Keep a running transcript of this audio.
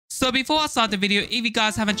So before I start the video, if you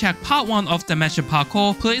guys haven't checked part 1 of Dimension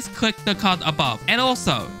Parkour, please click the card above. And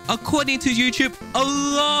also, according to YouTube, a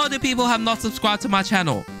lot of people have not subscribed to my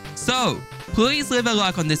channel. So, please leave a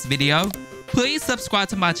like on this video, please subscribe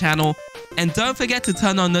to my channel, and don't forget to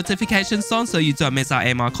turn on notifications on so you don't miss out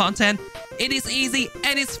on my content. It is easy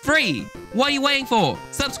and it's free. What are you waiting for?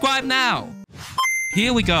 Subscribe now.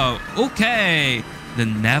 Here we go. Okay. The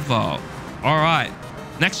Never. Alright.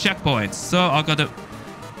 Next checkpoint. So I gotta...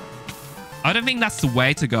 I don't think that's the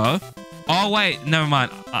way to go. Oh wait, never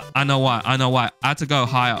mind. I know why. I have to go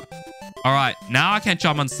higher. Alright. Now I can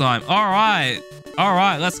jump on slime. Alright.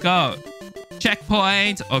 Alright, let's go.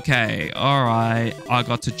 Checkpoint. Okay. Alright. I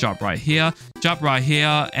got to jump right here. Jump right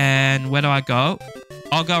here. And where do I go?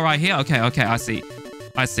 I'll go right here. Okay. I see.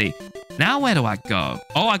 Now where do I go?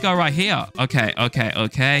 Oh, I go right here. Okay. I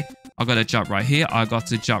gotta jump right here. I got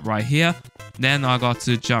to jump right here. Then I got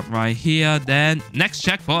to jump right here. Then next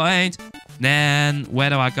checkpoint. Then where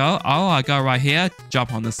do I go? Oh, I go right here.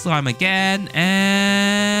 Jump on the slime again.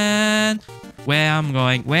 And where I'm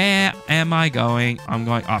going? Where am I going? I'm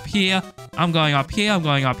going up here. I'm going up here. I'm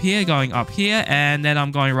going up here. Going up here. And then I'm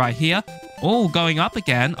going right here. Oh, going up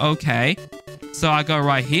again. Okay. So I go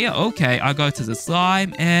right here. Okay, I go to the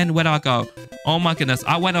slime. And where do I go? Oh my goodness.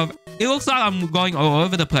 I went over... It looks like I'm going all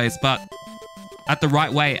over the place, but at the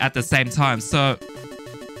right way at the same time. So,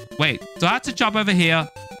 wait. Do I have to jump over here?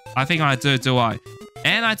 I think I do I?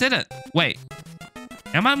 And I did it. Wait.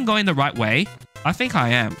 Am I going the right way? I think I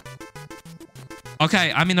am.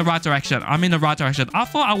 Okay, I'm in the right direction. I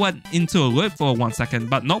thought I went into a loop for 1 second,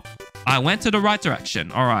 but nope. I went to the right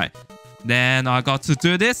direction. All right. Then I got to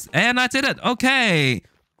do this, and I did it. Okay.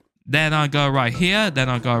 Then I go right here. Then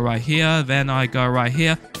I go right here. Then I go right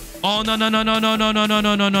here. Oh, no.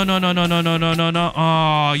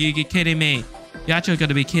 Oh, you're kidding me. You're actually going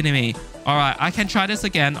to be kidding me. All right, I can try this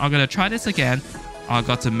again. I'm going to try this again. I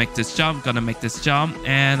got to make this jump.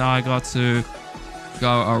 And I got to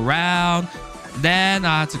go around. Then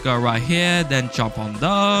I had to go right here, then jump on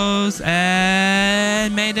those,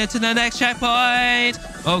 and made it to the next checkpoint.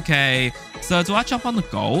 Okay, so do I jump on the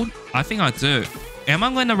gold? I think I do. Am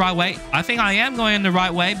I going the right way? I think I am going the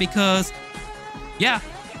right way because, yeah.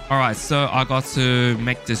 All right, so I got to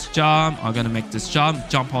make this jump. I'm going to make this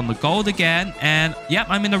jump on the gold again. And, yep,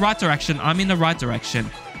 I'm in the right direction.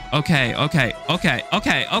 Okay.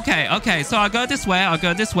 So I go this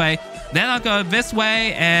way. Then I go this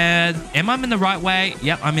way, and am I in the right way?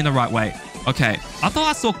 Yep, I'm in the right way. Okay, I thought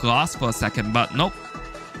I saw glass for a second, but nope.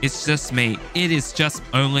 It's just me. It is just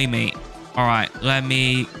only me. All right, let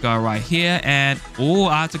me go right here, and oh,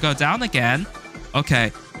 I have to go down again.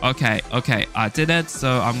 Okay. I did it,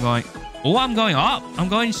 so I'm going... Oh, I'm going up. I'm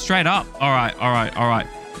going straight up. All right.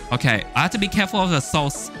 Okay, I have to be careful of the soul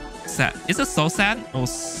sand. Is it soul sand or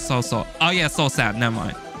soul? Oh yeah, soul sand. Never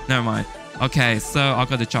mind. Okay, so I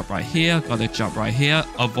got to jump right here.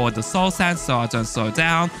 Avoid the soul sand so I don't slow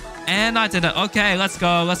down. And I did it. Okay, let's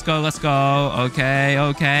go.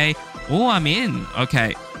 Okay. Oh, I'm in.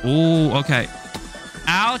 Okay. Oh, okay.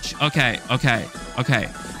 Ouch. Okay.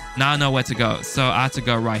 Now I know where to go. So I have to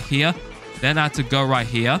go right here. Then I have to go right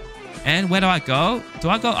here. And where do I go? Do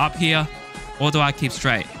I go up here? Or do I keep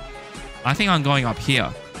straight? I think I'm going up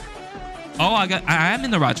here. Oh, I am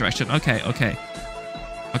in the right direction. Okay,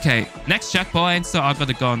 next checkpoint. So I got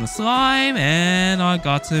to go on the slime, and I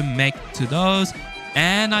got to make to those,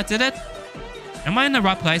 and I did it. Am I in the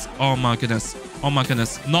right place? Oh my goodness.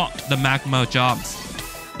 Not the magma jumps.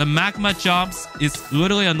 The magma jumps is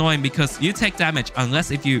literally annoying because you take damage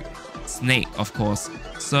unless if you sneak, of course.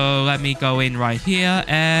 So let me go in right here,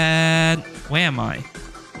 and where am I?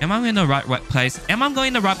 Am I in the right place? Am I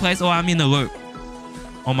going the right place, or I'm in the loop?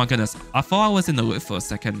 Oh my goodness. I thought I was in the loop for a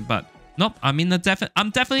second, but nope, I'm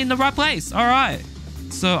definitely in the right place. All right.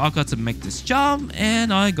 So I got to make this jump,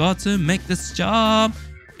 and I got to make this jump,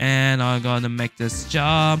 and I'm gonna make this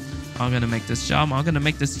jump. I'm gonna make this jump. I'm gonna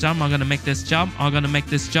make this jump. I'm gonna make this jump. I'm gonna make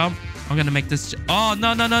this jump. I'm gonna make this. Oh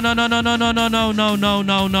no!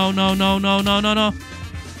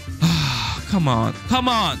 Come on!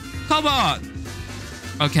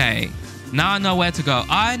 Okay. Now I know where to go.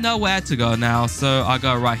 I know where to go now. So I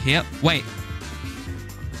go right here. Wait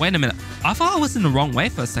a minute. I thought I was in the wrong way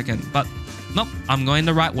for a second, but nope, I'm going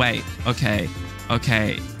the right way. Okay. I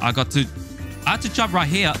have to jump right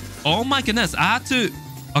here. Oh my goodness, I have to...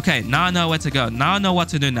 Okay, now I know where to go. Now I know what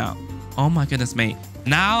to do now. Oh my goodness me.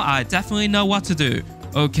 Now I definitely know what to do.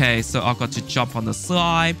 Okay, so I got to jump on the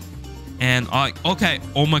slime. And okay,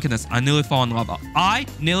 oh my goodness, I nearly fall on lava.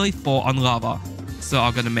 So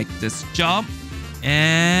I'm gonna make this jump.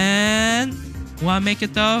 And will I make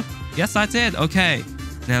it though? Yes, I did. Okay.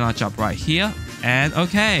 Then I jump right here. And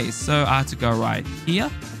okay, so I have to go right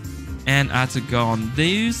here. And I have to go on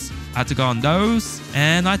these. I have to go on those.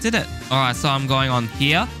 And I did it. Alright, so I'm going on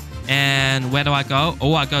here. And where do I go?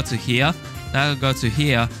 Oh, I go to here. Then I go to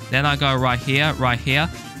here. Then I go right here, right here.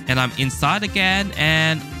 And I'm inside again.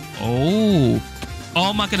 And oh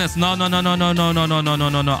my goodness. No.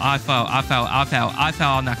 I fell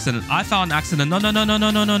on accident.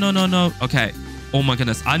 No. Okay. Oh my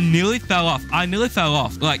goodness. I nearly fell off.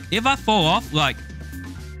 Like, if I fall off, like...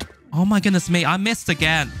 Oh my goodness me. I missed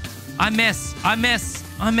again. I miss.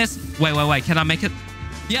 Wait. Can I make it?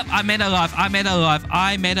 Yep, I made it alive.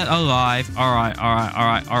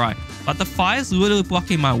 Alright. But the fire's literally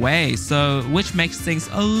blocking my way, so which makes things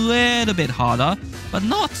a little bit harder, but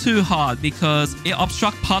not too hard because it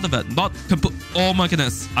obstructs part of it. Not complete. Oh my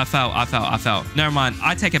goodness. I fell. Never mind.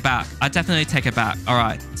 I take it back. I definitely take it back.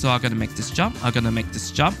 Alright, so I'm gonna make this jump.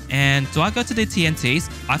 And do I go to the TNTs?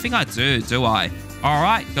 I think I do I?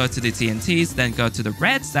 Alright, go to the TNTs, then go to the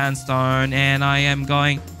red sandstone, and I am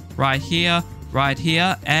going right here,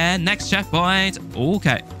 and next checkpoint.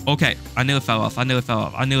 Okay. I nearly fell off.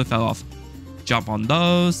 Jump on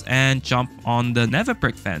those, and jump on the nether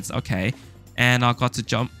brick fence. Okay. And I got to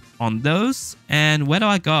jump on those, and where do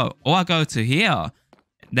I go? Oh, I go to here.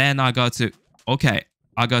 Then I go to... Okay.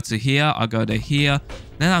 I go to here, I go to here,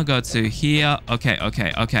 then I go to here. Okay.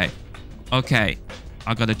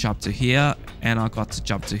 I got to jump to here, and I got to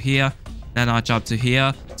jump to here. Then I jump to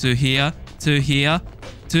here, to here.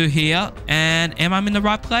 And am I in the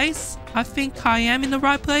right place? I think I am in the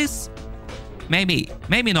right place. Maybe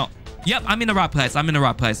not. Yep, I'm in the right place.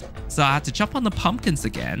 So I had to jump on the pumpkins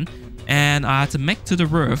again, and I had to make to the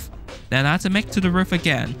roof. Then I had to make to the roof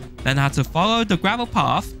again. Then I had to follow the gravel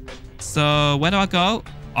path. So where do I go?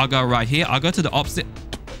 I'll go right here. I'll go to the opposite.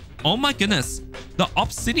 Oh my goodness. The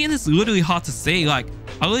obsidian is literally hard to see. Like,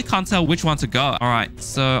 I really can't tell which one to go. Alright,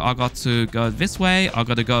 so I got to go this way. I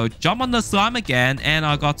got to go jump on the slime again. And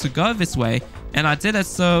I got to go this way. And I did it,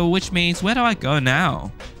 so which means where do I go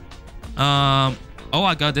now? Oh,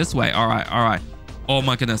 I go this way. Alright. Oh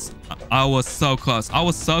my goodness. I was so close.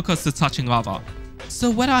 To touching lava.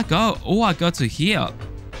 So where do I go? Oh, I go to here.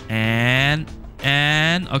 And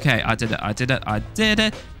okay, I did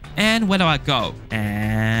it. And where do I go?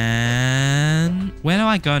 And where do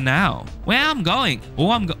I go now? Where I'm going?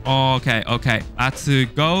 Oh, okay. I have to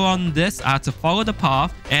go on this. I have to follow the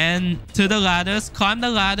path and to the ladders, climb the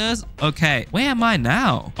ladders. Okay, where am I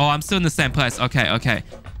now? Oh, I'm still in the same place. Okay.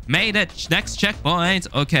 Made it. Next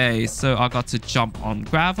checkpoint. Okay, so I got to jump on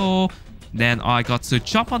gravel. Then I got to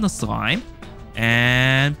jump on the slime.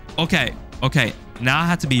 And okay. Now I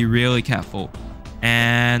have to be really careful.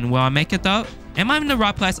 And will I make it though? Am I in the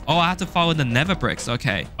right place? Oh, I have to follow the nether bricks.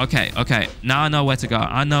 Okay. Now I know where to go.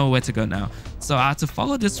 Now. So I have to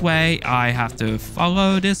follow this way. I have to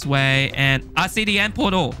follow this way. And I see the end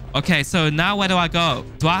portal. Okay, so now where do I go?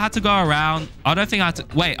 Do I have to go around? I don't think I have to.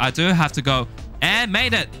 Wait, I do have to go. And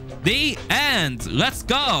made it. The end. Let's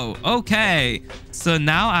go. Okay. So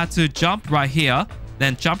now I have to jump right here.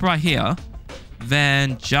 Then jump right here.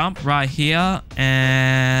 Then jump right here.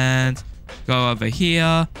 And go over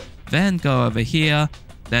here. Then go over here.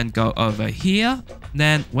 Then go over here.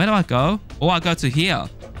 Then where do I go? Oh, I go to here.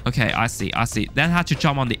 Okay, I see. Then I have to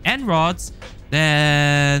jump on the end rods.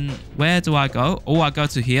 Then where do I go? Oh, I go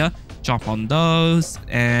to here. Jump on those.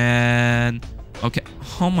 And okay.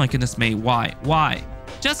 Oh my goodness me. Why?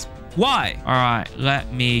 Just why? Alright,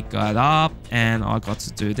 let me get up. And I got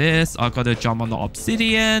to do this. I got to jump on the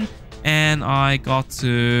obsidian. And I got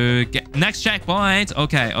to get next checkpoint.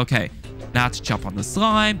 Okay. Now I have to jump on the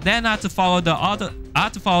slime. Then I have to follow I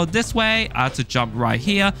have to follow this way. I have to jump right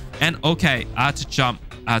here. And okay, I have to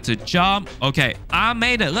jump. Okay, I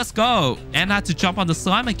made it. Let's go. And I have to jump on the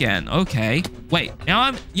slime again. Okay. Wait,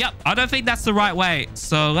 yep, I don't think that's the right way.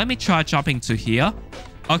 So let me try jumping to here.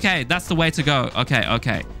 Okay, that's the way to go. Okay,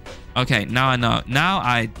 now I know. Now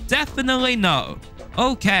I definitely know.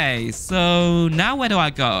 Okay, so now where do I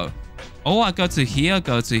go? Oh, I go to here,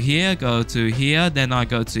 go to here. Then I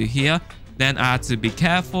go to here. Then I have to be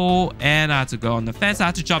careful, and I have to go on the fence. I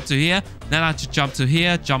have to jump to here. Then I have to jump to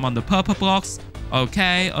here, jump on the purple blocks.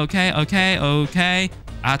 Okay. I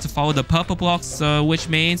have to follow the purple blocks, so which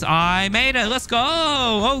means I made it. Let's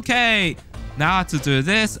go. Okay. Now I have to do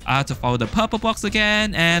this. I have to follow the purple blocks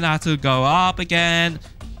again, and I have to go up again.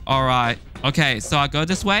 All right. Okay, so I go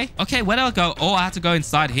this way. Okay, where do I go? Oh, I have to go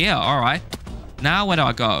inside here. All right. Now where do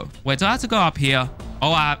I go? Wait, do I have to go up here?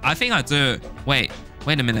 Oh, I think I do. Wait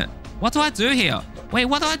a minute. What do I do here? Wait,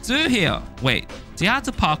 what do I do here? Wait, Do you have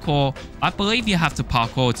to parkour? I believe you have to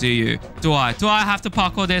parkour, do you? Do I? Do I have to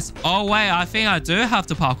parkour this? Oh, wait. I think I do have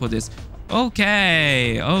to parkour this.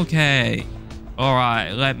 Okay. Okay. All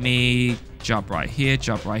right. Let me jump right here.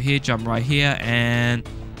 Jump right here. Jump right here. And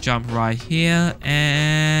jump right here.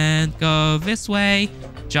 And go this way.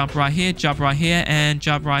 Jump right here. Jump right here. And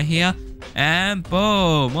jump right here. And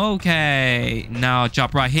boom. Okay. Now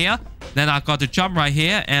jump right here. Then I got to jump right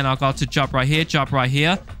here. And I got to jump right here. Jump right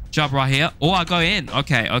here. Jump right here. Oh, I go in.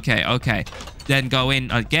 Okay, okay, okay. Then go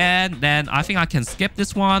in again. Then I think I can skip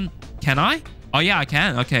this one. Can I? Oh, yeah, I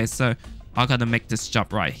can. Okay, so I gotta make this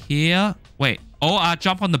jump right here. Wait. Oh, I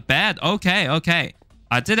jump on the bed. Okay, okay.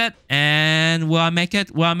 I did it. And will I make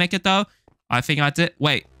it? Will I make it, though? I think I did.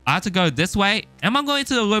 Wait, I have to go this way. Am I going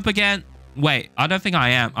to the loop again? Wait, I don't think I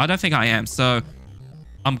am. I don't think I am. So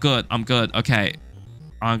I'm good. I'm good. Okay.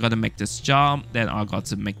 I'm gonna make this jump. Then I got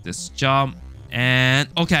to make this jump. And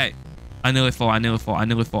okay, I nearly fall. I nearly fall. I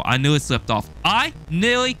nearly fall. I nearly slipped off. I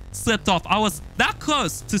nearly slipped off. I was that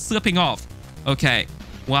close to slipping off. Okay,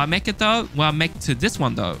 will I make it though? Will I make it to this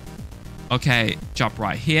one though? Okay, jump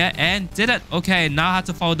right here and did it. Okay, now I have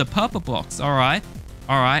to follow the purple blocks. All right,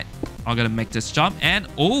 all right. I'm gonna make this jump and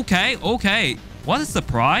okay, okay. What a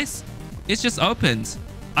surprise! It's just opened.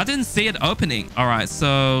 I didn't see it opening. All right,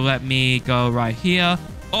 so let me go right here.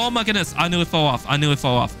 Oh my goodness, I nearly fell off. I nearly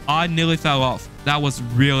fell off. I nearly fell off. That was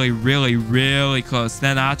really, really, really close.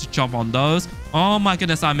 Then I had to jump on those. Oh my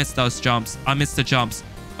goodness, I missed those jumps. I missed the jumps.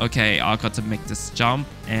 Okay, I got to make this jump.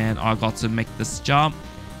 And I got to make this jump.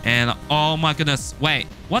 And oh my goodness, wait.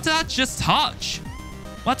 What did I just touch?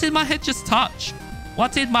 What did my head just touch?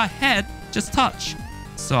 What did my head just touch?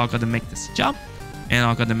 So I got to make this jump. And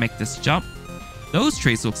I got to make this jump. Those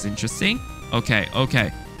trees looks interesting. Okay,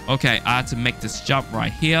 okay. Okay, I had to make this jump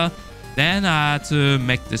right here. Then I had to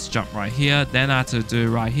make this jump right here. Then I had to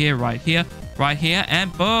do right here, right here, right here.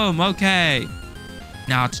 And boom, okay.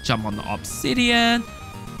 Now I have to jump on the obsidian.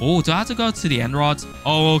 Oh, do I have to go to the end rods?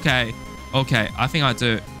 Oh, okay. Okay, I think I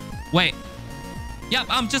do. Wait. Yep,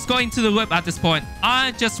 I'm just going to the loop at this point.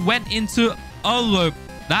 I just went into a loop.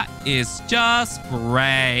 That is just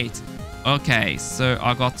great. Okay, so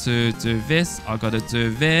I got to do this. I got to do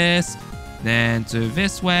this. Then do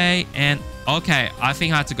this way. And okay, I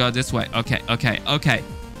think I have to go this way. Okay, okay, okay.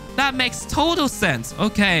 That makes total sense.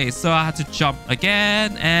 Okay, so I had to jump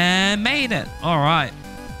again and made it. All right.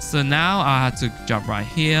 So now I had to jump right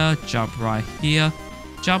here, jump right here,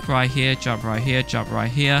 jump right here, jump right here, jump right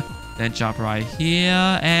here, then jump right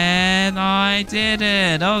here. And I did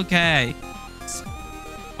it. Okay.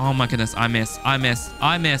 Oh my goodness, I missed. I missed.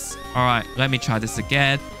 I missed. All right, let me try this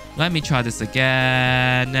again. Let me try this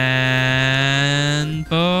again. And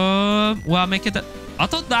boom. Well, I'll make it. I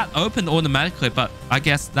thought that opened automatically, but I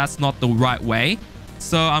guess that's not the right way.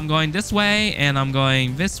 So I'm going this way, and I'm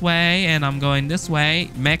going this way, and I'm going this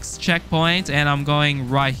way. Next checkpoint, and I'm going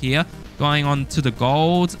right here. Going on to the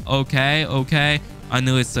gold. Okay, okay. I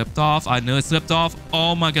nearly slipped off. I nearly slipped off.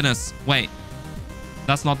 Oh my goodness. Wait.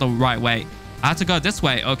 That's not the right way. I have to go this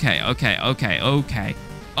way. Okay, okay, okay, okay.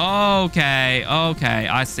 Okay, okay,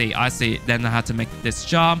 I see, I see. Then I had to make this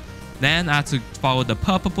jump. Then I had to follow the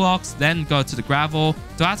purple blocks. Then go to the gravel.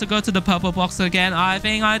 Do I have to go to the purple blocks again? I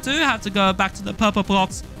think I do have to go back to the purple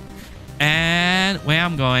blocks. And where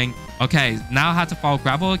I'm going. Okay, now I have to follow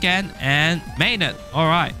gravel again. And made it. All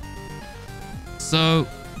right. So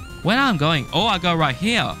where I'm going? Oh, I go right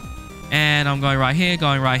here. And I'm going right here,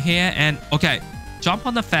 going right here. And okay, jump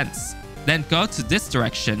on the fence. Then go to this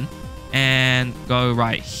direction. And go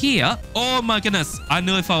right here. Oh my goodness, I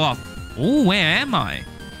nearly fell off. Oh, where am I?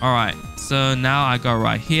 All right, so now I go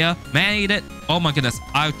right here. Made it. Oh my goodness,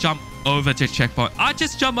 I jumped over the checkpoint. I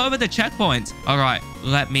just jumped over the checkpoint. All right,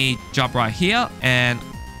 let me jump right here and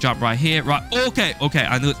jump right here. Right, okay, okay.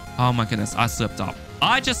 I knew. Oh my goodness, I slipped off.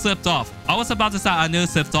 I just slipped off. I was about to say I nearly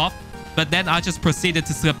slipped off, but then I just proceeded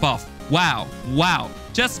to slip off. Wow, wow.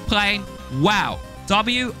 Just plain wow.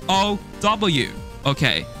 W-O-W.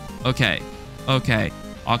 Okay. Okay, okay.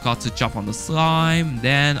 I got to jump on the slime.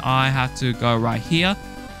 Then I have to go right here.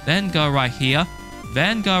 Then go right here.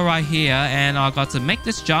 Then go right here. And I got to make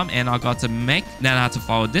this jump. And I got to make... Then I had to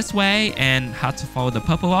follow this way. And had to follow the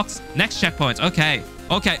purple blocks. Next checkpoint. Okay.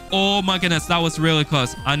 Okay. Oh my goodness. That was really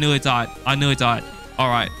close. I nearly died. I nearly died.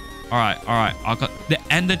 Alright. Alright. Alright. I got the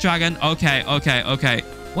Ender Dragon. Okay. Okay. Okay.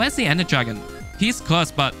 Where's the Ender Dragon? He's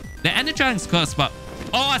close, but... The Ender Dragon's close, but...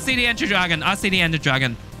 Oh, I see the Ender Dragon. I see the Ender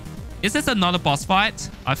Dragon. Is this another boss fight?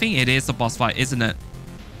 I think it is a boss fight, isn't it?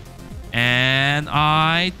 And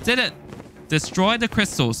I did it. Destroy the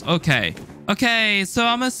crystals. Okay. Okay, so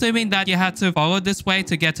I'm assuming that you had to follow this way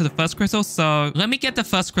to get to the first crystal. So let me get the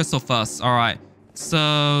first crystal first. All right.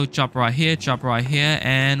 So jump right here,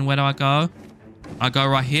 and where do I go? I go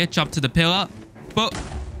right here, jump to the pillar. Boom!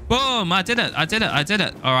 Boom! I did it!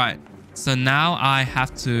 All right. So now I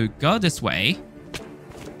have to go this way.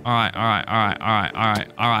 All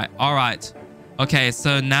right. Okay,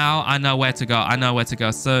 so now I know where to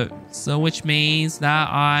go. So which means that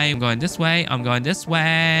I'm going this way.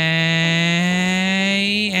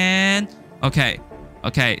 And okay.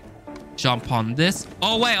 Jump on this.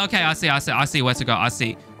 Oh wait, okay, I see where to go.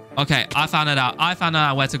 Okay, I found it out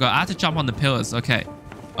where to go. I have to jump on the pillars. Okay.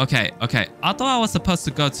 I thought I was supposed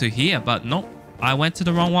to go to here, but nope. I went to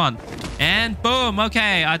the wrong one. And boom,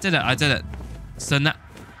 okay, I did it. So now,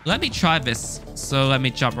 let me try this. So let me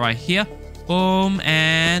jump right here. Boom,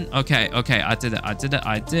 and okay, I did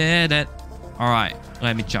it. All right,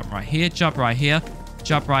 let me jump right here,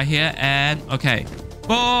 and okay.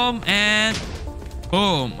 Boom, and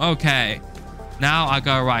boom, okay. Now I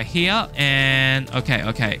go right here, and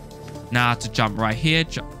okay. Now to jump right here.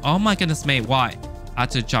 Oh my goodness me, why? I have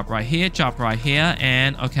to jump right here,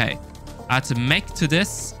 and okay. I had to make to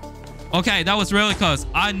this. Okay, that was really close.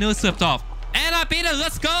 I knew slipped off. And I beat it.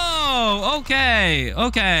 Let's go.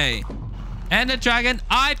 Okay. Ender Dragon.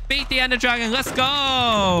 I beat the Ender Dragon. Let's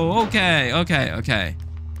go. Okay.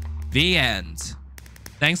 The end.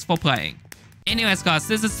 Thanks for playing. Anyways, guys,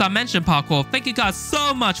 this is Dimension Parkour. Thank you guys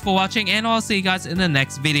so much for watching, and I'll see you guys in the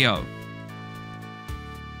next video.